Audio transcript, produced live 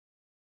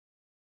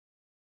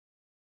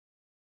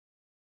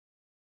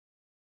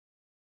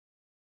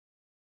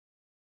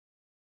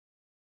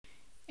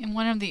In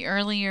one of the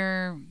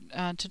earlier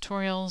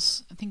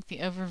tutorials, I think the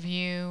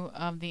overview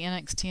of the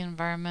NXT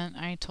environment,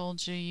 I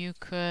told you you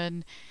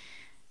could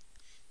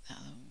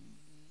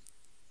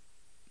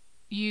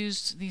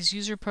use these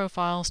user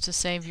profiles to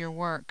save your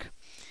work.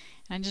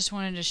 And I just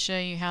wanted to show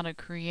you how to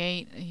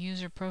create a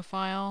user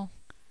profile.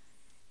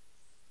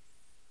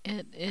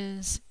 It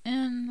is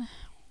in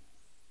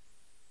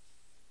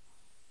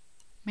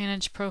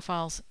Manage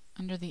Profiles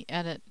under the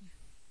Edit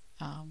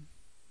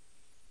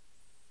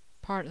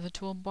part of the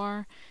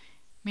toolbar.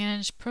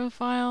 Manage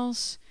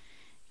Profiles.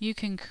 You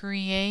can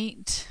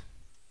create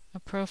a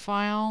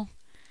profile,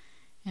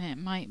 and it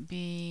might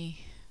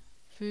be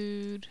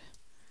food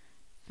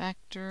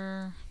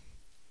factor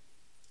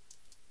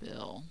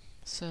Bill.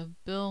 So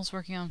Bill's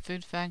working on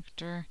food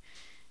factor.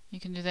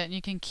 You can do that, and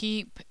you can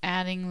keep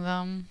adding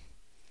them.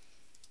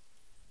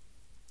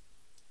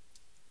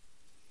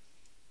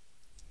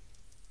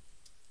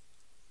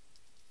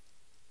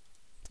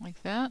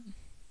 Like that.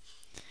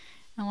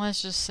 And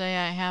let's just say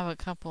I have a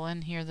couple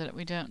in here that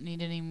we don't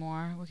need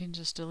anymore. We can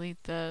just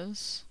delete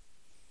those.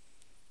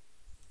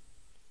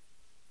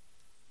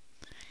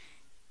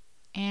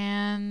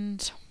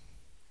 And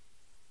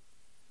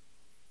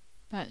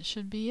that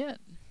should be it.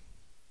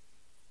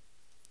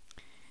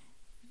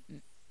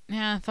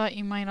 Now I thought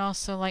you might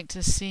also like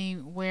to see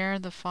where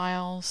the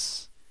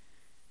files,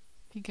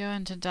 if you go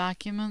into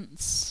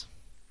Documents,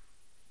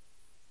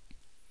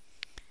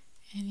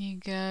 and you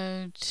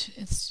go to,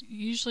 it's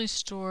usually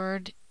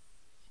stored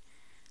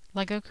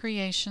Lego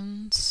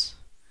Creations,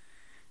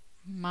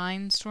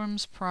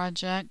 Mindstorms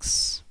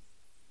Projects,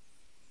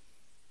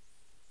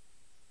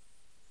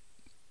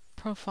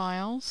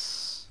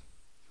 Profiles,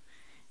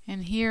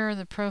 and here are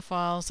the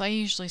profiles. I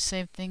usually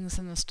save things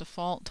in this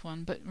default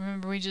one, but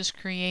remember we just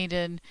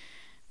created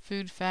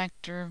Food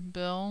Factor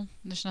Bill.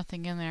 There's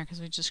nothing in there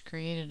because we just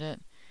created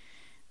it.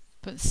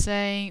 But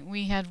say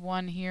we had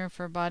one here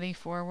for body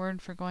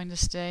forward for going to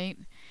state,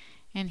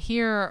 and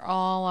here are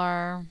all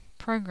our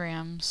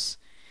programs.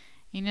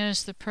 You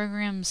notice the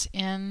programs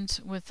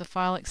end with the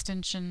file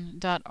extension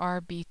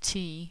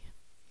 .rbt.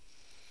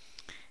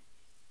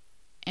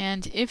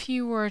 And if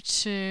you were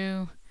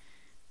to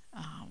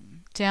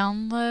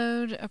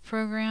download a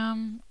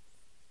program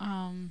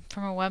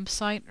from a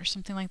website or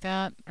something like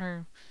that,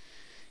 or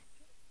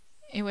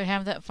it would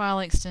have that file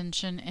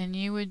extension, and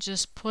you would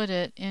just put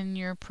it in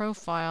your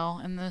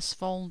profile in this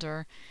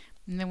folder,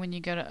 and then when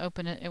you go to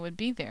open it, it would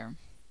be there.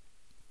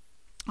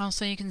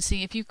 Also, you can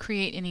see if you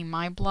create any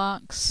My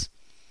Blocks,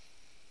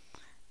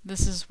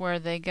 this is where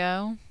they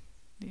go.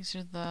 These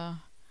are the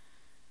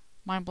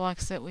My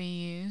Blocks that we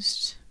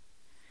used.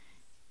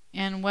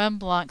 And Web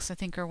Blocks, I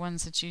think, are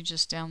ones that you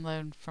just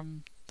download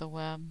from the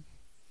web.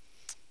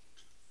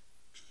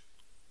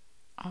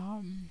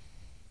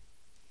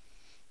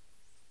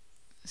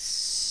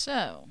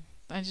 So,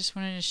 I just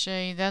wanted to show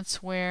you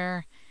that's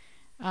where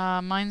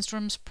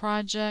Mindstorms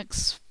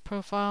Projects,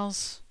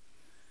 Profiles,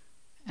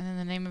 and then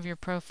the name of your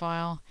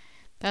profile.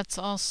 That's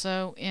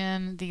also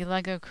in the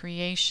Lego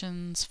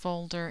Creations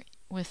folder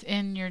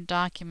within your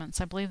documents.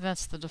 I believe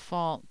that's the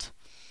default.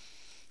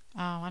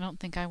 I don't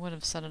think I would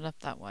have set it up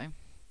that way.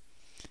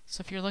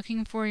 So if you're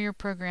looking for your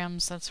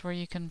programs, that's where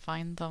you can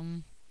find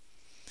them.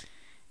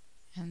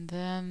 And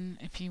then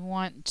if you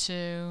want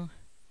to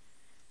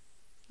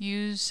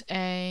use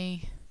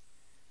a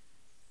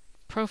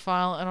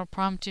profile, it'll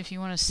prompt you if you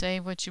want to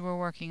save what you were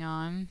working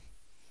on,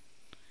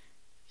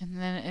 and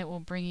then it will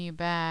bring you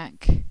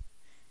back,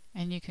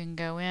 and you can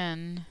go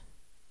in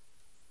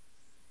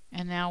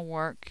and now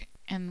work,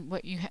 and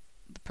what you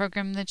the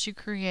program that you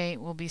create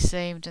will be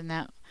saved in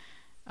that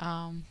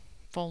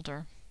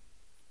folder.